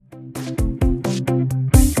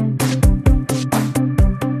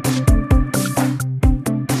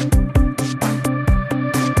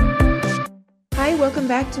welcome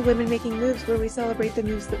back to Women Making Moves, where we celebrate the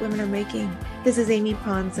moves that women are making. This is Amy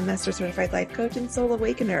Pons, a Master Certified Life Coach and Soul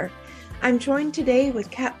Awakener. I'm joined today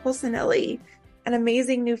with Kat Pulsinelli, an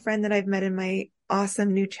amazing new friend that I've met in my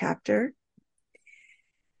awesome new chapter.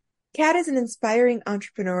 Kat is an inspiring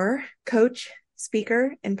entrepreneur, coach,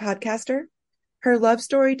 speaker, and podcaster. Her love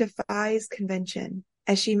story defies convention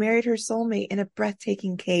as she married her soulmate in a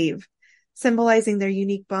breathtaking cave, symbolizing their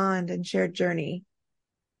unique bond and shared journey.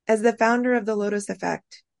 As the founder of the Lotus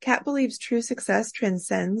Effect, Kat believes true success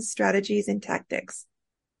transcends strategies and tactics.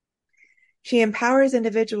 She empowers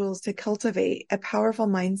individuals to cultivate a powerful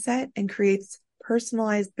mindset and creates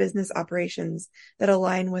personalized business operations that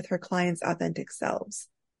align with her clients' authentic selves.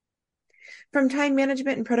 From time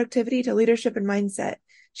management and productivity to leadership and mindset,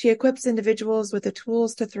 she equips individuals with the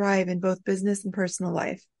tools to thrive in both business and personal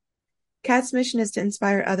life. Kat's mission is to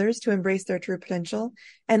inspire others to embrace their true potential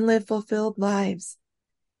and live fulfilled lives.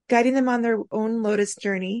 Guiding them on their own Lotus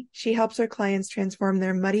journey, she helps her clients transform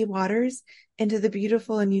their muddy waters into the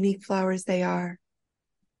beautiful and unique flowers they are.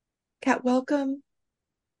 Kat, welcome.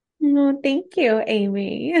 No, thank you,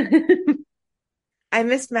 Amy. I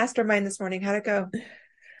missed Mastermind this morning. How'd it go?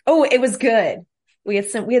 Oh, it was good. We had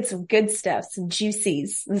some good stuff, some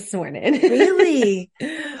juicies this morning. Really?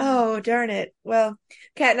 Oh, darn it. Well,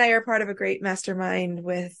 Kat and I are part of a great mastermind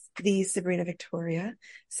with the Sabrina Victoria.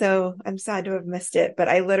 So I'm sad to have missed it, but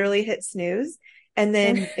I literally hit snooze and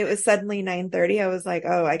then it was suddenly 9:30. I was like,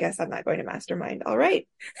 oh, I guess I'm not going to mastermind. All right.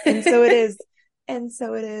 And so it is. And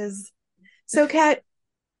so it is. So Kat,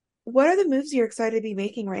 what are the moves you're excited to be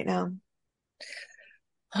making right now?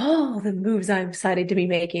 Oh, the moves I'm excited to be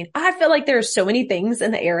making. I feel like there are so many things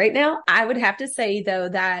in the air right now. I would have to say, though,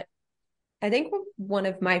 that I think one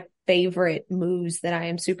of my favorite moves that I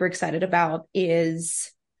am super excited about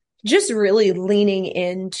is just really leaning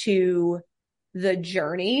into the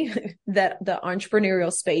journey that the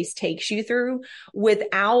entrepreneurial space takes you through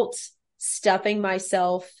without stuffing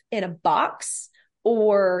myself in a box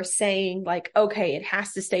or saying like, okay, it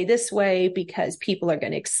has to stay this way because people are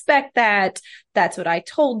going to expect that. That's what I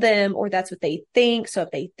told them, or that's what they think. So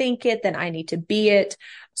if they think it, then I need to be it.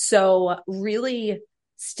 So really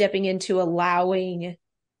stepping into allowing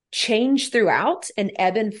change throughout and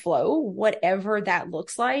ebb and flow, whatever that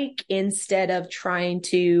looks like, instead of trying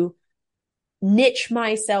to niche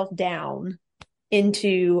myself down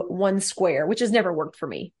into one square, which has never worked for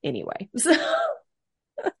me anyway. So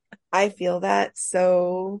I feel that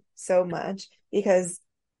so much because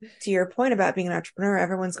to your point about being an entrepreneur,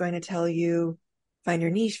 everyone's going to tell you, find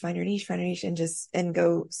your niche, find your niche, find your niche, and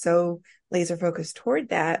go so laser focused toward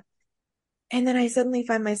that. And then I suddenly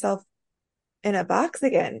find myself in a box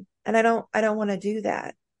again. And I don't want to do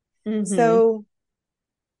that. mm-hmm. So,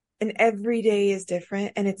 and every day is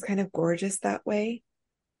different and it's kind of gorgeous that way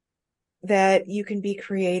that you can be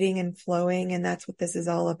creating and flowing. And that's what this is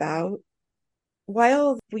all about.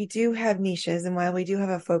 While we do have niches and while we do have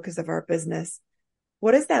a focus of our business,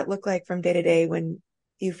 what does that look like from day to day when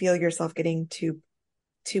you feel yourself getting too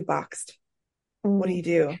boxed? What do you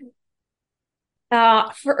do?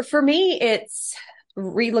 For me, it's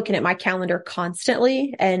re-looking at my calendar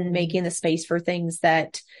constantly and making the space for things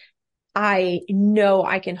that I know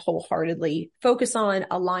I can wholeheartedly focus on,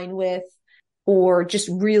 align with, or just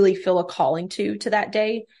really feel a calling to that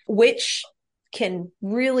day, which can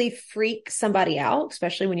really freak somebody out,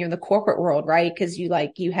 especially when you're in the corporate world, right? Because you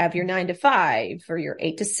have your 9 to 5 or your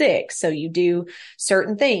 8 to 6. So you do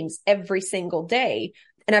certain things every single day.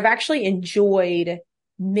 And I've actually enjoyed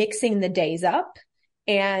mixing the days up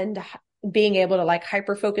and being able to like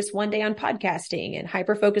hyper focus one day on podcasting and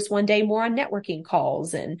hyper focus one day more on networking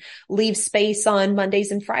calls and leave space on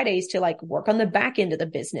Mondays and Fridays to like work on the back end of the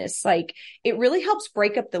business. Like it really helps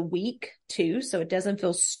break up the week too. So it doesn't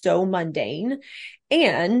feel so mundane.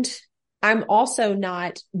 And I'm also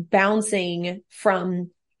not bouncing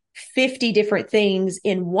from 50 different things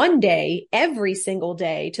in one day, every single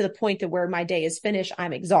day, to the point that where my day is finished,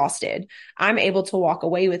 I'm exhausted. I'm able to walk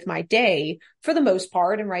away with my day for the most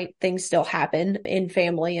part. And right, things still happen in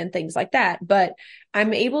family and things like that. But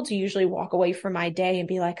I'm able to usually walk away from my day and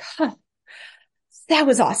be like, that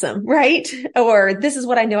was awesome, right? Or this is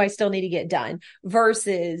what I know I still need to get done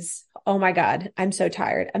versus, oh my God, I'm so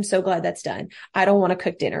tired. I'm so glad that's done. I don't want to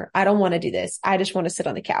cook dinner. I don't want to do this. I just want to sit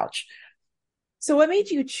on the couch. So what made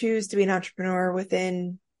you choose to be an entrepreneur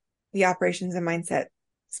within the operations and mindset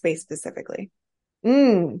space specifically?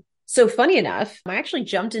 So funny enough, I actually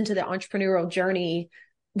jumped into the entrepreneurial journey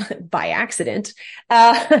by accident,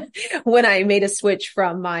 when I made a switch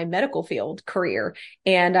from my medical field career.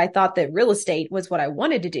 And I thought that real estate was what I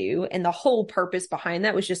wanted to do. And the whole purpose behind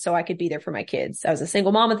that was just so I could be there for my kids. I was a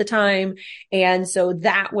single mom at the time. And so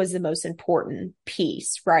that was the most important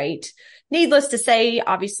piece, right? Needless to say,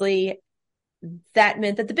 obviously, that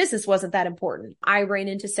meant that the business wasn't that important. I ran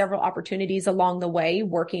into several opportunities along the way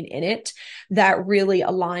working in it that really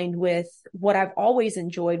aligned with what I've always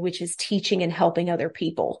enjoyed, which is teaching and helping other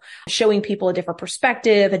people, showing people a different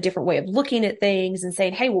perspective, a different way of looking at things and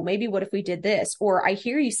saying, hey, well, maybe what if we did this? Or I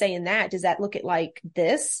hear you saying that. Does that look at like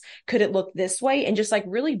this? Could it look this way? And just like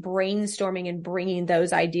really brainstorming and bringing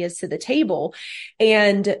those ideas to the table.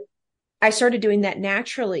 And I started doing that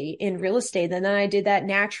naturally in real estate. And then I did that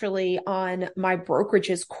naturally on my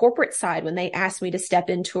brokerage's corporate side when they asked me to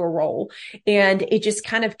step into a role. And it just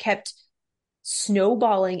kind of kept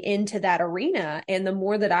snowballing into that arena. And the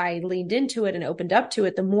more that I leaned into it and opened up to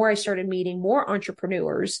it, the more I started meeting more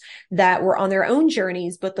entrepreneurs that were on their own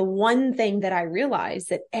journeys. But the one thing that I realized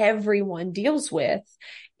that everyone deals with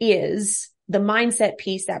is the mindset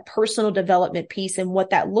piece, that personal development piece, and what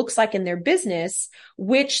that looks like in their business,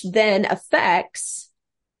 which then affects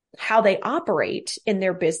how they operate in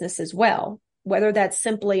their business as well, whether that's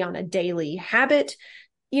simply on a daily habit,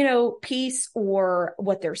 piece, or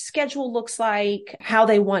what their schedule looks like, how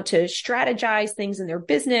they want to strategize things in their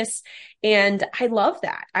business. And I love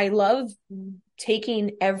that. I love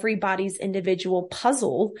taking everybody's individual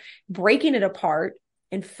puzzle, breaking it apart,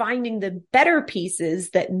 and finding the better pieces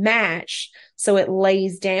that match so it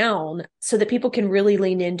lays down so that people can really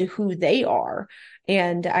lean into who they are.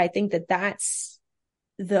 And I think that that's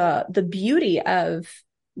the beauty of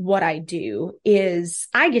what I do is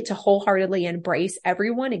I get to wholeheartedly embrace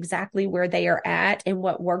everyone exactly where they are at and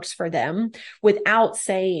what works for them without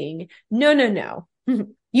saying, no,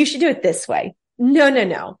 you should do it this way.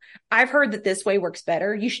 No. I've heard that this way works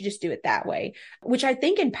better. You should just do it that way, which I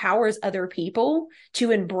think empowers other people to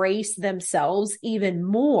embrace themselves even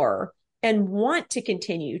more and want to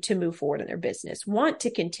continue to move forward in their business, want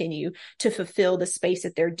to continue to fulfill the space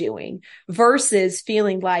that they're doing versus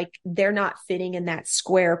feeling like they're not fitting in that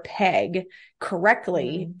square peg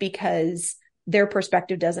correctly because their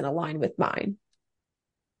perspective doesn't align with mine.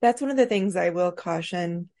 That's one of the things I will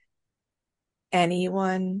caution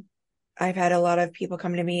anyone. I've had a lot of people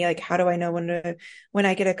come to me like, how do I know when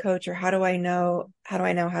I get a coach, or how do I know?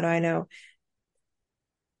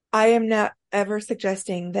 I am not ever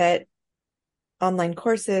suggesting that online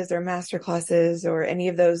courses or master classes or any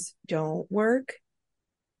of those don't work.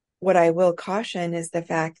 What I will caution is the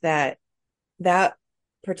fact that that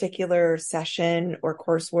particular session or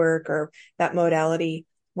coursework or that modality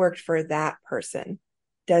worked for that person.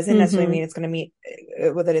 Doesn't necessarily mean it's going to meet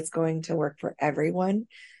that it's going to work for everyone.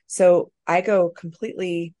 So I go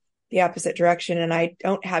completely the opposite direction, and I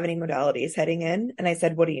don't have any modalities heading in. And I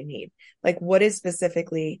said, what do you need? Like, what is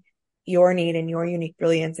specifically your need and your unique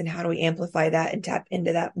brilliance, and how do we amplify that and tap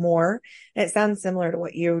into that more? And it sounds similar to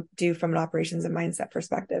what you do from an operations and mindset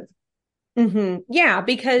perspective. Yeah,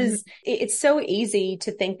 because it's so easy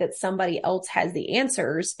to think that somebody else has the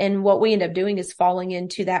answers. And what we end up doing is falling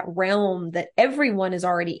into that realm that everyone is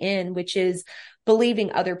already in, which is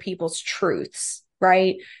believing other people's truths,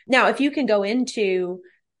 right? Now, if you can go into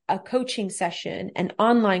a coaching session, an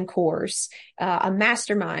online course, a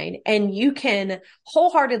mastermind, and you can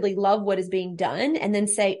wholeheartedly love what is being done and then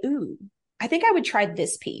say, ooh, I think I would try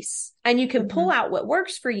this piece. And you can pull out what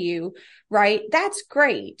works for you, right? That's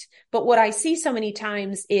great. But what I see so many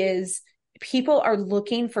times is people are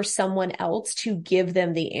looking for someone else to give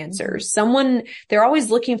them the answers. They're always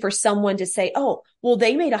looking for someone to say, oh, well,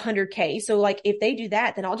 they made 100K. So like, if they do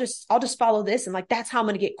that, then I'll just follow this. And like, that's how I'm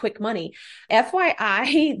going to get quick money.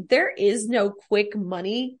 FYI, there is no quick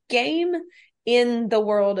money game in the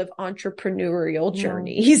world of entrepreneurial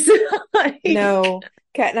journeys. No,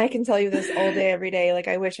 Kat, and I can tell you this all day, every day. Like,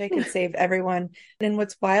 I wish I could save everyone. And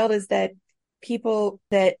what's wild is that people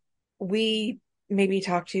that we maybe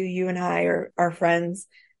talk to, you and I, or our friends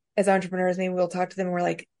as entrepreneurs, maybe we'll talk to them and we're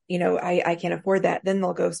like, I can't afford that. Then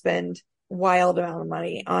they'll go spend wild amount of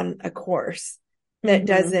money on a course that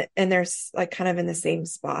doesn't, and they're like kind of in the same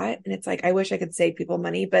spot. And it's like, I wish I could save people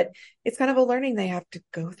money, but it's kind of a learning they have to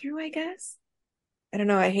go through, I guess. I don't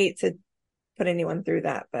know. I hate to put anyone through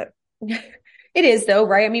that, but it is though,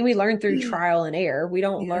 right? I mean, we learn through trial and error. We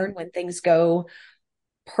don't learn when things go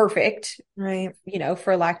perfect, right?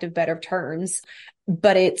 For lack of better terms,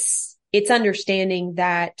 but it's understanding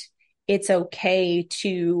that it's okay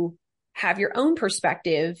to have your own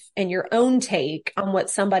perspective and your own take on what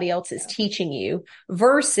somebody else is teaching you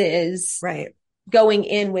versus right. going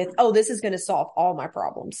in with, oh, this is going to solve all my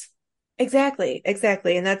problems. Exactly.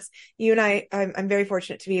 Exactly. And that's you and I'm very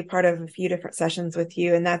fortunate to be a part of a few different sessions with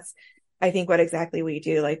you. And that's, I think, what exactly we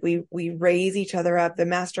do. Like we raise each other up. The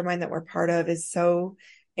mastermind that we're part of is so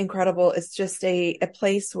incredible. It's just a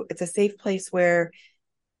place. It's a safe place where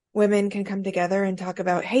women can come together and talk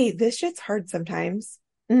about, hey, this shit's hard sometimes.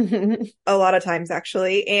 A lot of times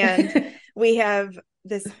actually. And we have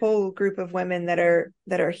this whole group of women that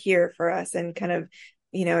are here for us and kind of,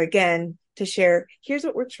 again, to share, here's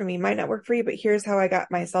what works for me, might not work for you, but here's how I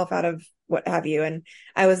got myself out of what have you. And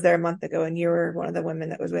I was there a month ago and you were one of the women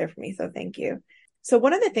that was there for me. So thank you. So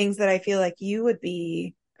one of the things that I feel like you would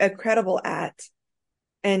be incredible at,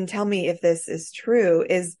 and tell me if this is true,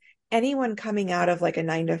 is anyone coming out of like a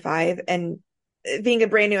 9 to 5 and being a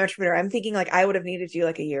brand new entrepreneur. I'm thinking like I would have needed you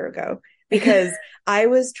like a year ago because I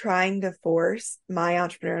was trying to force my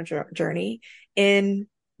entrepreneurial journey in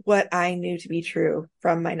what I knew to be true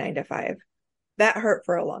from my 9 to 5. That hurt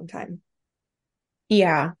for a long time.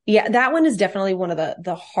 Yeah. Yeah. That one is definitely one of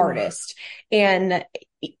the hardest. And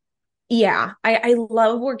yeah, I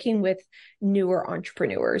love working with newer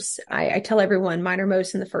entrepreneurs. I tell everyone mine are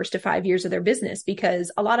most in the first to 5 years of their business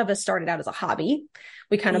because a lot of us started out as a hobby.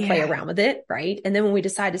 We kind of play around with it, right? And then when we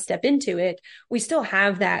decide to step into it, we still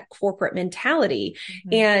have that corporate mentality.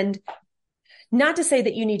 Mm-hmm. And not to say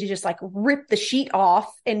that you need to just like rip the sheet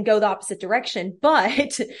off and go the opposite direction,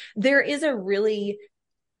 but there is a really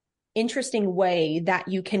interesting way that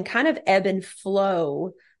you can kind of ebb and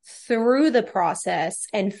flow through the process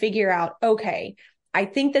and figure out, okay, I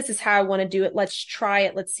think this is how I want to do it. Let's try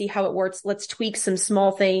it. Let's see how it works. Let's tweak some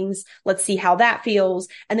small things. Let's see how that feels.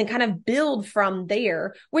 And then kind of build from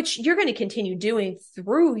there, which you're going to continue doing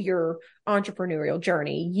through your entrepreneurial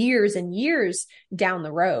journey, years and years down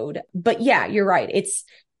the road. But yeah, you're right.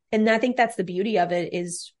 And I think that's the beauty of it,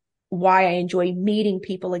 is why I enjoy meeting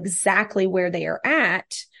people exactly where they are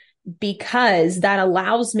at, because that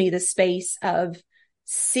allows me the space of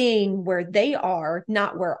seeing where they are,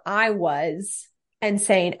 not where I was, and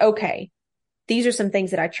saying, okay, these are some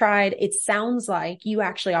things that I tried. It sounds like you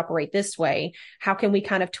actually operate this way. How can we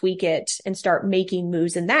kind of tweak it and start making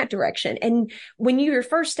moves in that direction? And when you're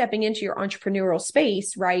first stepping into your entrepreneurial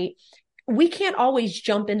space, right, we can't always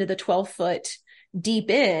jump into the 12-foot deep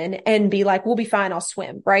in and be like, we'll be fine, I'll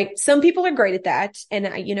swim, right? Some people are great at that. And,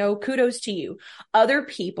 kudos to you. Other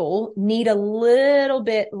people need a little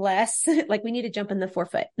bit less, like we need to jump in the 4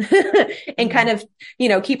 foot and kind of,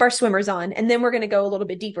 keep our swimmers on. And then we're going to go a little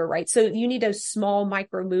bit deeper, right? So you need those small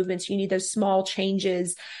micro movements. You need those small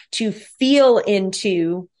changes to feel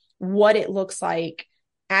into what it looks like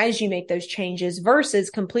as you make those changes versus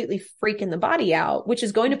completely freaking the body out, which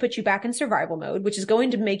is going to put you back in survival mode, which is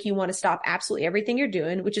going to make you want to stop absolutely everything you're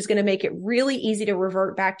doing, which is going to make it really easy to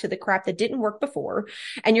revert back to the crap that didn't work before.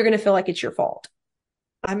 And you're going to feel like it's your fault.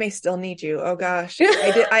 I may still need you. Oh gosh.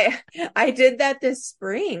 I did that this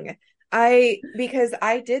spring. Because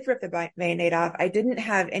I did rip the Band-Aid off. I didn't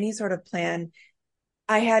have any sort of plan.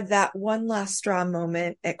 I had that one last straw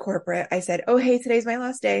moment at corporate. I said, oh, hey, today's my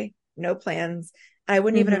last day. No plans. I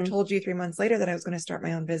wouldn't even have told you 3 months later that I was going to start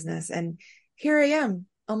my own business. And here I am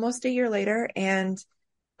almost a year later, and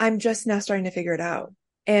I'm just now starting to figure it out.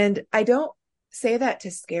 And I don't say that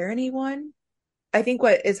to scare anyone. I think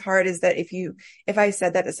what is hard is that if I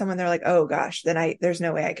said that to someone, they're like, oh gosh, then there's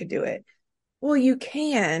no way I could do it. Well, you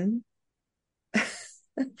can.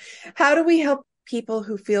 How do we help people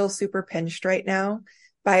who feel super pinched right now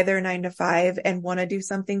by their 9 to 5 and want to do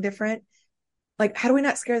something different? Like, how do we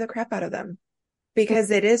not scare the crap out of them?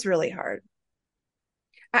 Because it is really hard.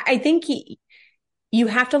 I think you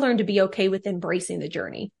have to learn to be okay with embracing the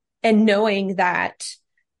journey and knowing that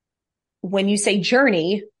when you say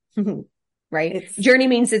journey, right? Journey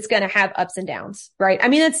means it's going to have ups and downs, right? I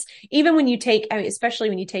mean, that's even when you especially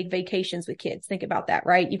when you take vacations with kids, think about that,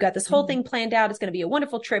 right? You've got this whole thing planned out. It's going to be a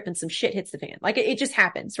wonderful trip and some shit hits the fan. Like it just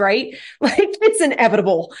happens, right? Like it's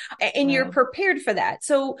inevitable and you're prepared for that.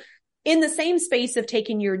 So in the same space of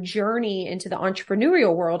taking your journey into the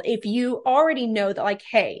entrepreneurial world, if you already know that like,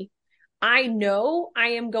 hey, I know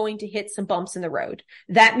I am going to hit some bumps in the road.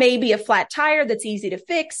 That may be a flat tire that's easy to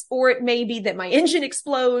fix, or it may be that my engine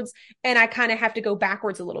explodes and I kind of have to go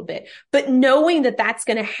backwards a little bit. But knowing that that's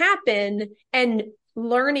going to happen and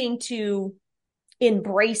learning to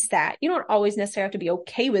embrace that. You don't always necessarily have to be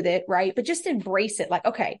okay with it, right? But just embrace it. Like,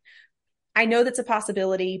 okay, I know that's a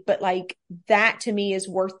possibility, but like that to me is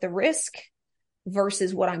worth the risk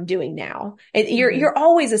versus what I'm doing now. And Mm-hmm. you're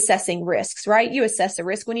always assessing risks, right? You assess a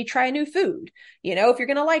risk when you try a new food, you know, if you're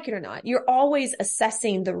going to like it or not. You're always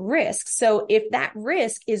assessing the risk. So if that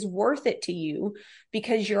risk is worth it to you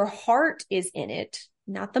because your heart is in it,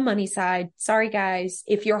 not the money side. Sorry, guys.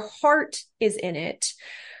 If your heart is in it,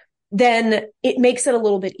 then it makes it a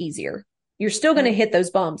little bit easier. You're still going to hit those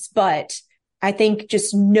bumps, but I think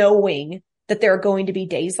just knowing that there are going to be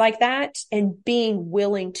days like that and being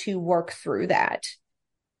willing to work through that.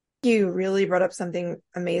 You really brought up something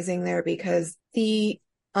amazing there, because the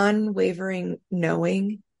unwavering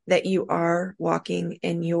knowing that you are walking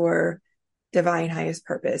in your divine highest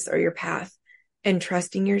purpose or your path and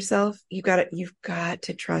trusting yourself, you've got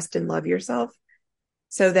to trust and love yourself,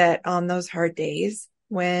 so that on those hard days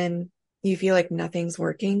when you feel like nothing's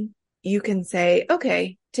working, you can say,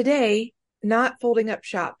 okay, today, not folding up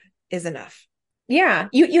shop is enough. Yeah.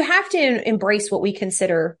 You have to embrace what we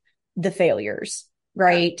consider the failures,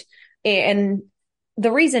 right? And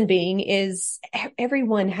the reason being is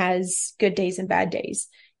everyone has good days and bad days.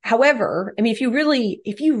 However, I mean, if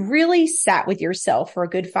you really sat with yourself for a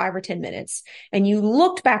good 5 or 10 minutes and you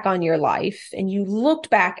looked back on your life and you looked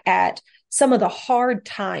back at some of the hard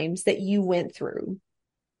times that you went through,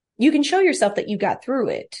 you can show yourself that you got through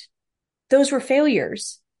it. Those were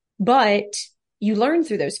failures, but you learned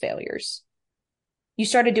through those failures. You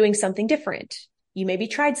started doing something different. You maybe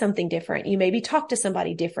tried something different. You maybe talked to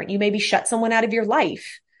somebody different. You maybe shut someone out of your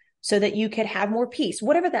life so that you could have more peace,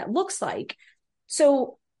 whatever that looks like.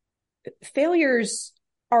 So failures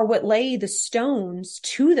are what lay the stones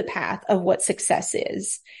to the path of what success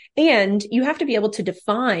is. And you have to be able to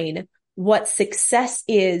define what success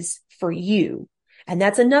is for you. And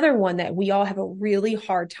that's another one that we all have a really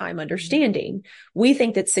hard time understanding. We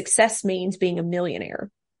think that success means being a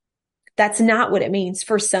millionaire. That's not what it means.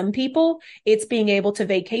 For some people, it's being able to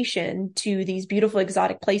vacation to these beautiful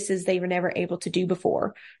exotic places they were never able to do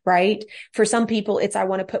before, right? For some people, it's I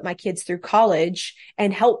want to put my kids through college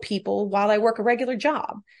and help people while I work a regular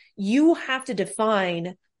job. You have to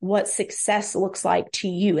define what success looks like to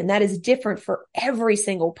you. And that is different for every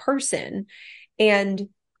single person. And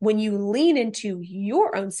when you lean into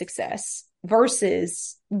your own success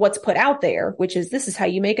versus what's put out there, which is this is how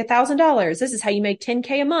you make $1,000. This is how you make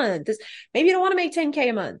 10K a month. Maybe you don't want to make 10K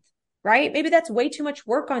a month, right? Maybe that's way too much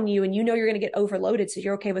work on you and you know you're going to get overloaded. So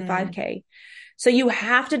you're okay with 5K. So you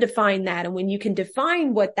have to define that. And when you can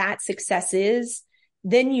define what that success is,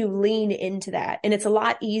 then you lean into that. And it's a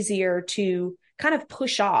lot easier to kind of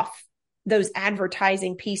push off those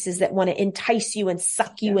advertising pieces that want to entice you and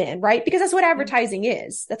suck you in, right? Because that's what advertising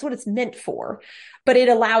is. That's what it's meant for. But it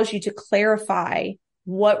allows you to clarify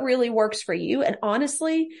what really works for you. And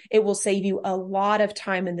honestly, it will save you a lot of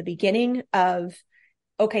time in the beginning of,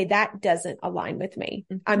 okay, that doesn't align with me.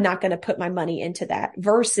 I'm not going to put my money into that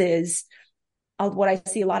versus what I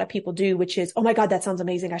see a lot of people do, which is, oh my God, that sounds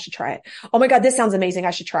amazing. I should try it. Oh my God, this sounds amazing.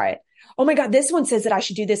 I should try it. Oh my God, this one says that I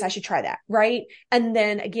should do this. I should try that. Right. And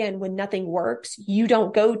then again, when nothing works, you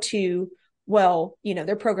don't go to, well, you know,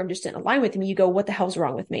 their program just didn't align with me. You go, what the hell's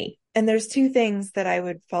wrong with me? And there's two things that I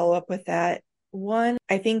would follow up with that. One,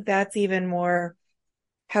 I think that's even more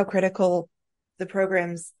how critical the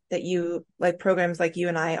programs that you like, programs like you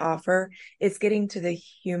and I offer, is getting to the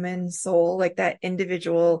human soul, like that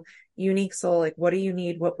individual unique soul. Like, what do you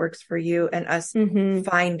need? What works for you? And us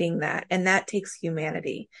finding that. And that takes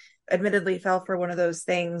humanity. Admittedly, fell for one of those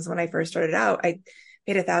things when I first started out. I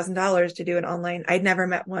paid $1,000 to do an online. I'd never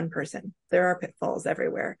met one person. There are pitfalls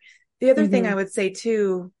everywhere. The other thing I would say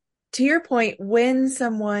too, to your point, when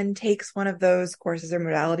someone takes one of those courses or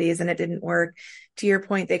modalities and it didn't work, to your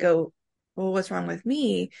point, they go, well, what's wrong with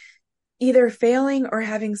me? Either failing or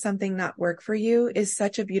having something not work for you is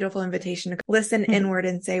such a beautiful invitation to listen inward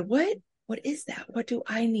and say, what is that? What do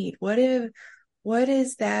I need? What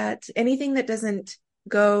is that? Anything that doesn't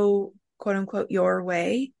go, quote unquote, your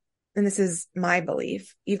way. And this is my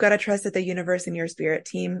belief. You've got to trust that the universe and your spirit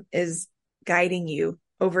team is guiding you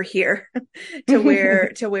over here to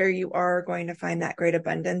where you are going to find that great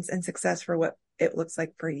abundance and success for what it looks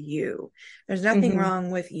like for you. There's nothing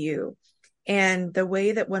wrong with you. And the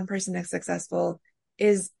way that one person is successful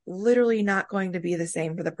is literally not going to be the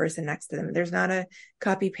same for the person next to them. There's not a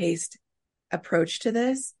copy paste approach to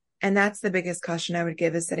this. And that's the biggest caution I would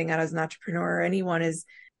give is setting out as an entrepreneur or anyone is.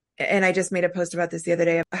 And I just made a post about this the other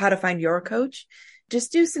day, how to find your coach.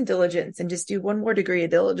 Just do some diligence and just do one more degree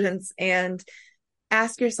of diligence and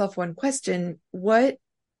ask yourself one question. What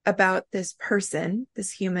about this person,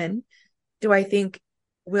 this human, do I think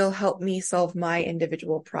will help me solve my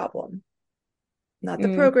individual problem? Not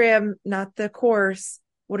the program, not the course.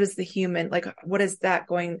 What is the human? Like, what is that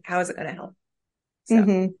going? How is it going to help?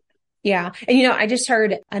 So. Yeah. And, I just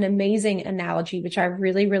heard an amazing analogy, which I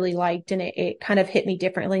really, really liked. And it kind of hit me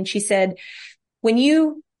differently. And she said, when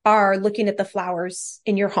you are looking at the flowers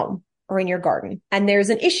in your home or in your garden, and there's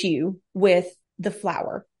an issue with the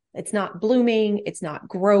flower, it's not blooming, it's not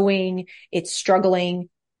growing, it's struggling.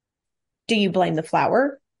 Do you blame the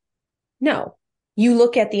flower? No. You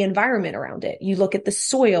look at the environment around it. You look at the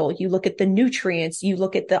soil. You look at the nutrients. You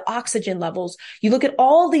look at the oxygen levels. You look at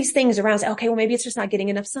all these things around. Say, okay, well, maybe it's just not getting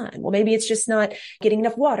enough sun. Well, maybe it's just not getting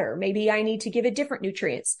enough water. Maybe I need to give it different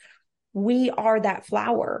nutrients. We are that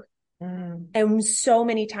flower. And so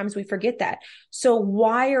many times we forget that. So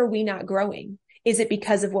why are we not growing? Is it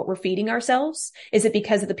because of what we're feeding ourselves? Is it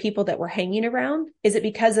because of the people that we're hanging around? Is it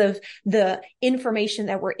because of the information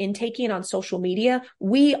that we're intaking on social media?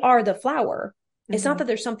 We are the flower. It's not that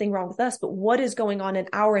there's something wrong with us, but what is going on in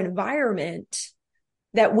our environment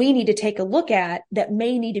that we need to take a look at that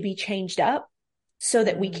may need to be changed up so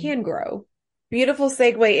that we can grow? Beautiful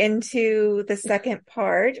segue into the second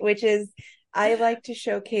part, which is I like to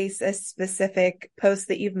showcase a specific post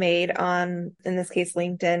that you've made on, in this case,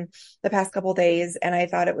 LinkedIn, the past couple of days. And I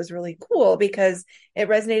thought it was really cool because it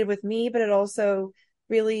resonated with me, but it also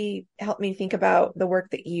really helped me think about the work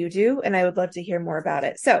that you do. And I would love to hear more about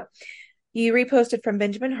it. So you reposted from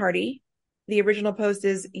Benjamin Hardy. The original post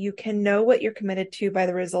is, you can know what you're committed to by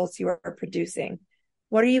the results you are producing.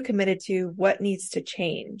 What are you committed to? What needs to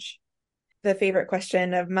change? The favorite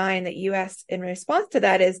question of mine that you asked in response to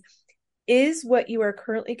that is what you are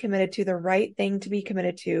currently committed to the right thing to be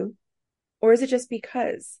committed to? Or is it just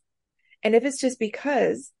because? And if it's just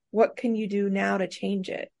because, what can you do now to change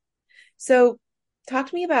it? So talk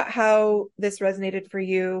to me about how this resonated for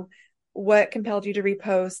you, what compelled you to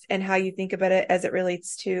repost, and how you think about it as it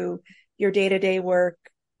relates to your day-to-day work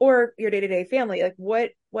or your day-to-day family. Like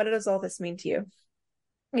what does all this mean to you?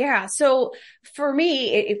 Yeah. So for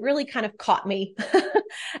me, it really kind of caught me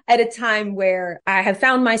at a time where I have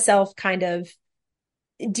found myself kind of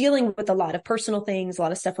dealing with a lot of personal things, a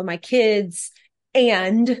lot of stuff with my kids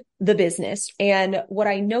and the business. And what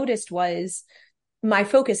I noticed was my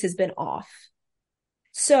focus has been off.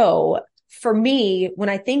 So for me, when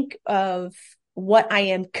I think of what I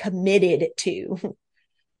am committed to,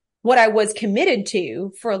 what I was committed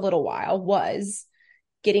to for a little while was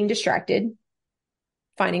getting distracted,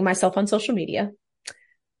 finding myself on social media,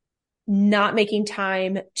 not making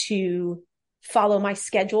time to follow my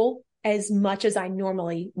schedule as much as I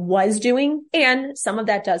normally was doing. And some of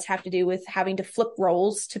that does have to do with having to flip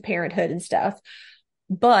roles to parenthood and stuff.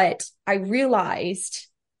 But I realized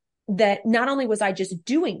that not only was I just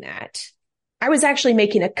doing that, I was actually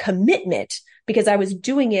making a commitment because I was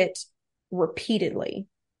doing it repeatedly.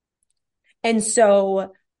 And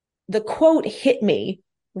so the quote hit me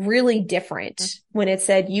really different when it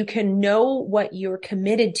said, you can know what you're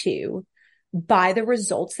committed to by the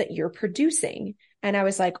results that you're producing. And I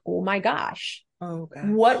was like, oh my gosh,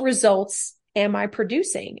 what results am I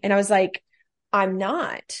producing? And I was like, I'm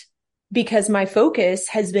not, because my focus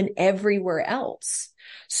has been everywhere else.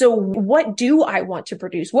 So what do I want to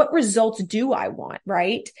produce? What results do I want,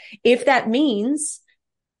 right? If that means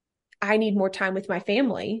I need more time with my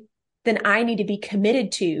family, then I need to be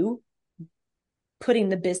committed to putting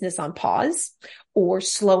the business on pause or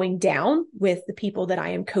slowing down with the people that I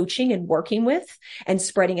am coaching and working with and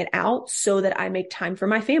spreading it out so that I make time for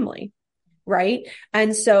my family. Right.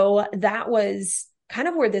 And so that was kind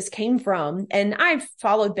of where this came from. And I've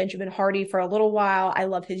followed Benjamin Hardy for a little while. I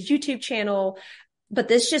love his YouTube channel, but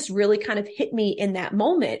this just really kind of hit me in that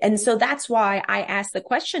moment. And so that's why I asked the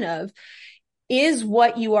question of, is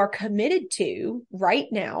what you are committed to right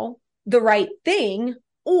now the right thing,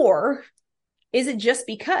 or is it just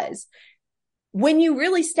because? When you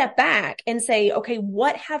really step back and say, okay,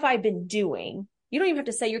 what have I been doing? You don't even have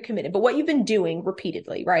to say you're committed, but what you've been doing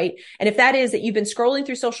repeatedly, right? And if that is that you've been scrolling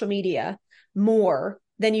through social media more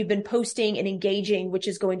than you've been posting and engaging, which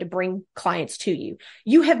is going to bring clients to you,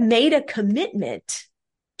 you have made a commitment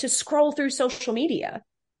to scroll through social media.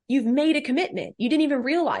 You've made a commitment. You didn't even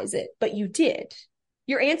realize it, but you did.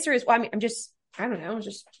 Your answer is, well, I mean, I don't know,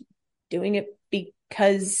 just doing it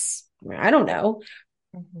because I don't know.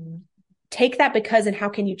 Take that because, and how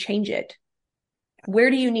can you change it? Where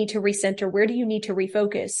do you need to recenter? Where do you need to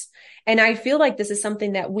refocus? And I feel like this is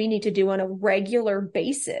something that we need to do on a regular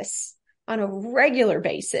basis,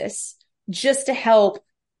 just to help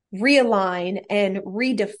realign and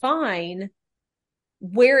redefine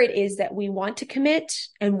where it is that we want to commit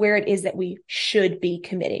and where it is that we should be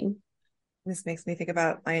committing. This makes me think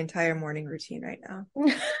about my entire morning routine right now.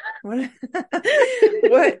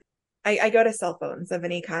 What I go to cell phones of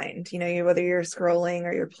any kind, whether you're scrolling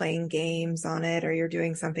or you're playing games on it or you're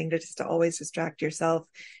doing something to always distract yourself.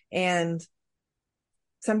 And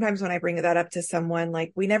sometimes when I bring that up to someone,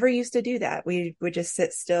 like, we never used to do that. We would just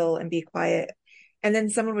sit still and be quiet. And then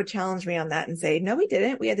someone would challenge me on that and say, no, we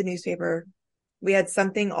didn't. We had the newspaper. We had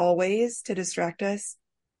something always to distract us.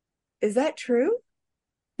 Is that true?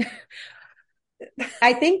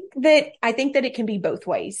 I think that it can be both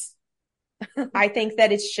ways. I think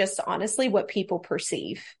that it's just honestly what people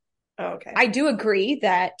perceive. Oh, okay. I do agree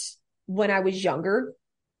that when I was younger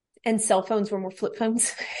and cell phones were more flip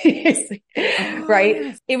phones, right?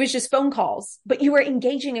 Yes. It was just phone calls, but you were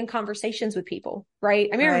engaging in conversations with people, right?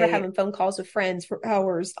 I remember Right. having phone calls with friends for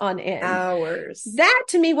hours on end. Hours. That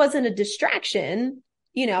to me wasn't a distraction.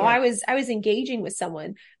 Yeah. I was engaging with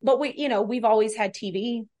someone, but we've always had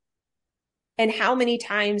TV. And how many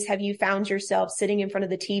times have you found yourself sitting in front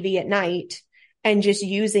of the TV at night and just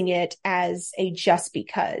using it as a just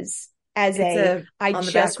because, I on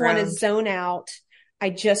the just want to background. zone out. I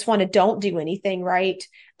just want to don't do anything, right?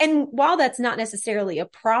 And while that's not necessarily a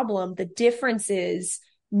problem, the difference is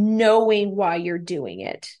knowing why you're doing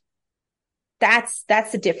it. That's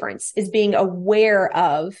the difference, is being aware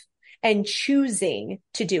of and choosing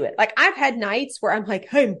to do it. Like, I've had nights where I'm like,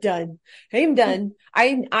 I'm done.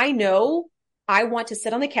 I know I want to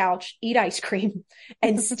sit on the couch, eat ice cream,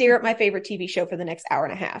 and stare at my favorite TV show for the next hour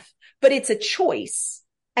and a half. But it's a choice.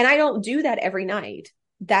 And I don't do that every night.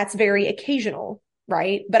 That's very occasional,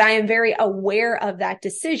 right? But I am very aware of that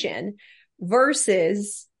decision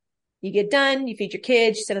versus you get done, you feed your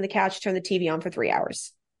kids, you sit on the couch, turn the TV on for 3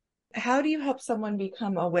 hours. How do you help someone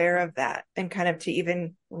become aware of that and kind of to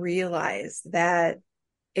even realize that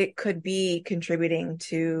it could be contributing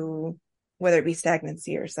to whether it be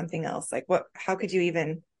stagnancy or something else? Like, how could you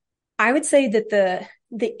even? I would say that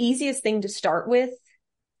the easiest thing to start with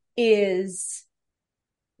is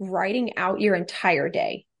writing out your entire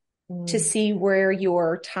day to see where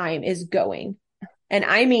your time is going. And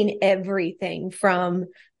I mean everything from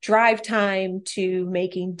drive time to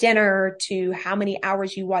making dinner to how many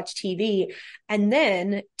hours you watch TV. And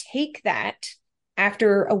then take that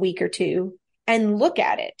after a week or two and look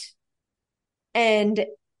at it and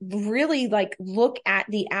really look at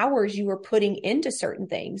the hours you were putting into certain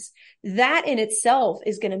things. That in itself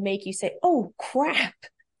is going to make you say, oh crap,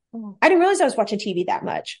 I didn't realize I was watching TV that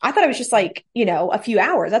much. I thought it was just a few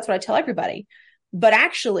hours. That's what I tell everybody. But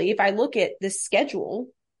actually, if I look at this schedule,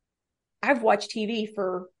 I've watched TV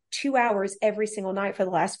for 2 hours every single night for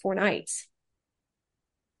the last 4 nights.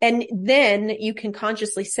 And then you can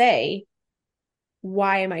consciously say,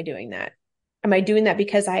 why am I doing that? Am I doing that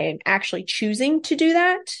because I am actually choosing to do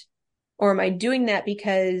that? Or am I doing that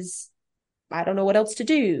because I don't know what else to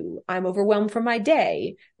do? I'm overwhelmed from my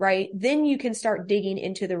day, right? Then you can start digging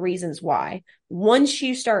into the reasons why. Once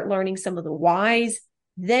you start learning some of the whys,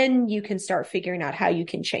 then you can start figuring out how you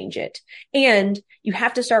can change it. And you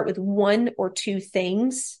have to start with 1 or 2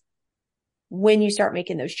 things when you start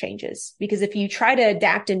making those changes. Because if you try to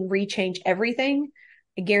adapt and rechange everything,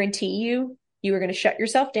 I guarantee you are going to shut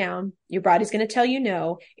yourself down. Your body's going to tell you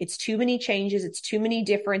no. It's too many changes. It's too many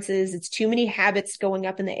differences. It's too many habits going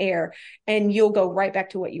up in the air. And you'll go right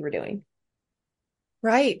back to what you were doing.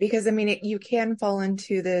 Right. Because I mean, you can fall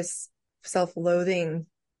into this self-loathing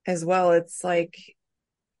as well. It's like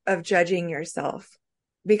of judging yourself.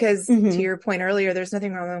 Because to your point earlier, there's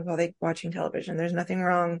nothing wrong with watching television. There's nothing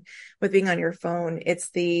wrong with being on your phone. It's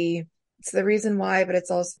the reason why, but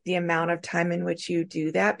it's also the amount of time in which you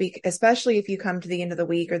do that. Especially if you come to the end of the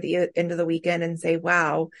week or the end of the weekend and say,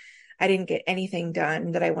 wow, I didn't get anything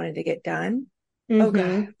done that I wanted to get done.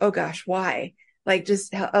 Oh gosh, why? Like,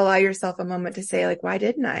 just allow yourself a moment to say, like, why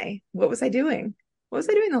didn't I? What was I doing? What was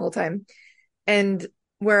I doing the whole time? And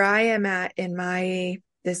where I am at in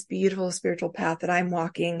this beautiful spiritual path that I'm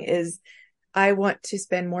walking is I want to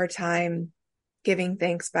spend more time giving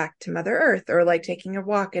thanks back to Mother Earth, or like taking a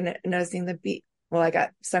walk and noticing the bee. Well, I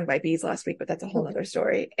got stung by bees last week, but that's a whole nother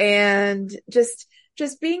story. And just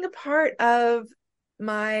being a part of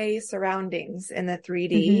my surroundings in the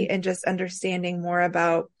 3D and just understanding more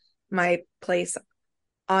about my place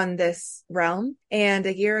on this realm. And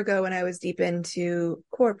a year ago, when I was deep into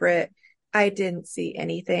corporate, I didn't see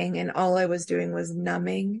anything. And all I was doing was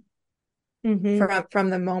numbing. From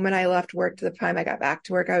the moment I left work to the time I got back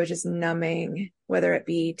to work, I was just numbing, whether it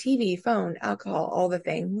be TV, phone, alcohol, all the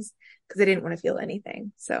things, because I didn't want to feel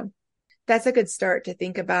anything. So that's a good start to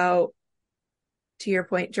think about, to your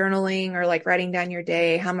point, journaling or like writing down your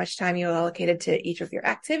day, how much time you allocated to each of your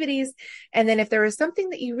activities. And then if there was something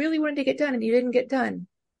that you really wanted to get done and you didn't get done,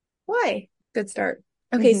 why? Good start.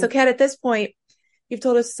 Okay. So Kat, at this point, You've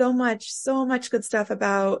told us so much good stuff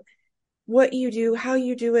about what you do, how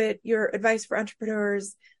you do it, your advice for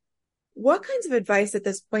entrepreneurs. What kinds of advice at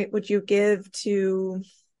this point would you give to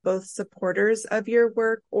both supporters of your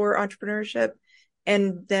work or entrepreneurship,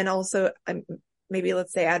 and then also maybe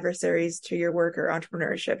let's say adversaries to your work or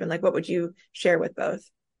entrepreneurship? And like, what would you share with both?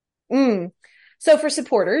 So for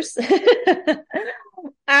supporters,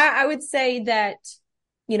 I would say that,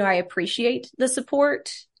 I appreciate the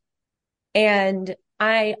support, and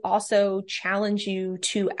I also challenge you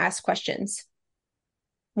to ask questions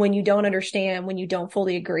when you don't understand, when you don't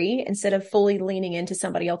fully agree, instead of fully leaning into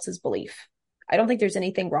somebody else's belief. I don't think there's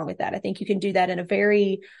anything wrong with that. I think you can do that in a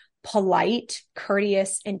very polite,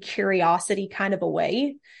 courteous, and curiosity kind of a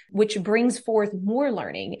way, which brings forth more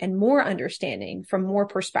learning and more understanding from more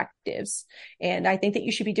perspectives. And I think that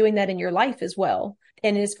you should be doing that in your life as well.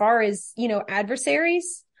 And as far as,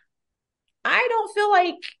 adversaries, I don't feel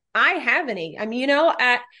like I have any. I mean,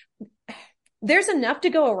 there's enough to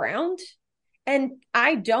go around. And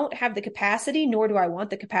I don't have the capacity, nor do I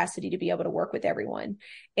want the capacity to be able to work with everyone.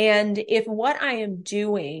 And if what I am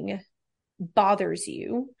doing bothers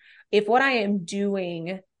you, if what I am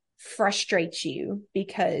doing frustrates you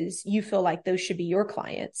because you feel like those should be your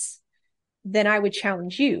clients, then I would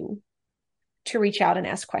challenge you to reach out and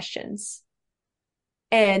ask questions.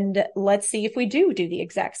 And let's see if we do the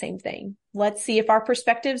exact same thing. Let's see if our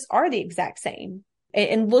perspectives are the exact same,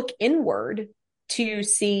 and look inward to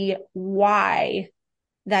see why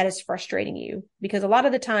that is frustrating you. Because a lot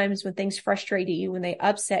of the times when things frustrate you, when they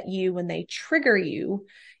upset you, when they trigger you,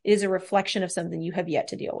 it is a reflection of something you have yet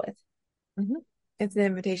to deal with. Mm-hmm. It's an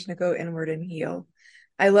invitation to go inward and heal.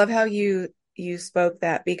 I love how you spoke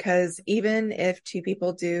that, because even if two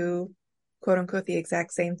people do quote unquote the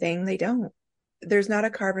exact same thing, they don't. There's not a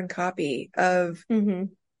carbon copy of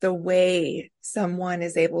the way someone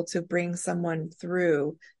is able to bring someone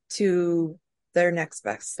through to their next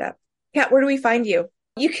best step. Kat, where do we find you?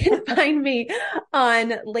 You can find me on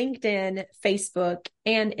LinkedIn, Facebook,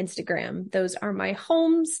 and Instagram. Those are my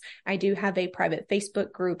homes. I do have a private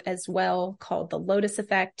Facebook group as well called The Lotus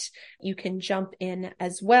Effect. You can jump in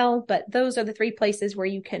as well, but those are the three places where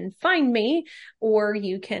you can find me, or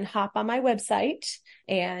you can hop on my website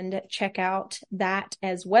and check out that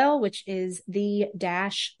as well, which is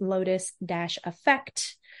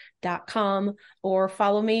the-lotus-effect.com, or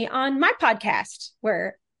follow me on my podcast,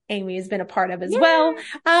 where Amy has been a part of as well,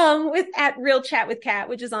 with at Real Chat with Kat,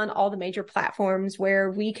 which is on all the major platforms,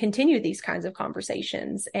 where we continue these kinds of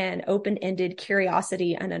conversations and open-ended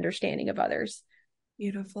curiosity and understanding of others.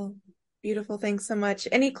 Beautiful. Beautiful. Thanks so much.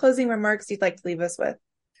 Any closing remarks you'd like to leave us with?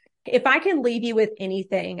 If I can leave you with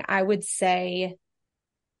anything, I would say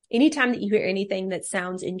anytime that you hear anything that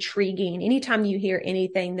sounds intriguing, anytime you hear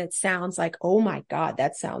anything that sounds like, oh my God,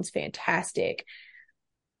 that sounds fantastic,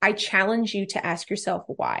 I challenge you to ask yourself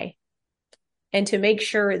why, and to make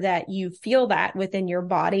sure that you feel that within your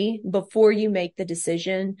body before you make the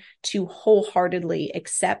decision to wholeheartedly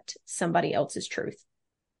accept somebody else's truth.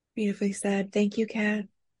 Beautifully said. Thank you, Kat.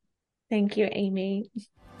 Thank you, Amy.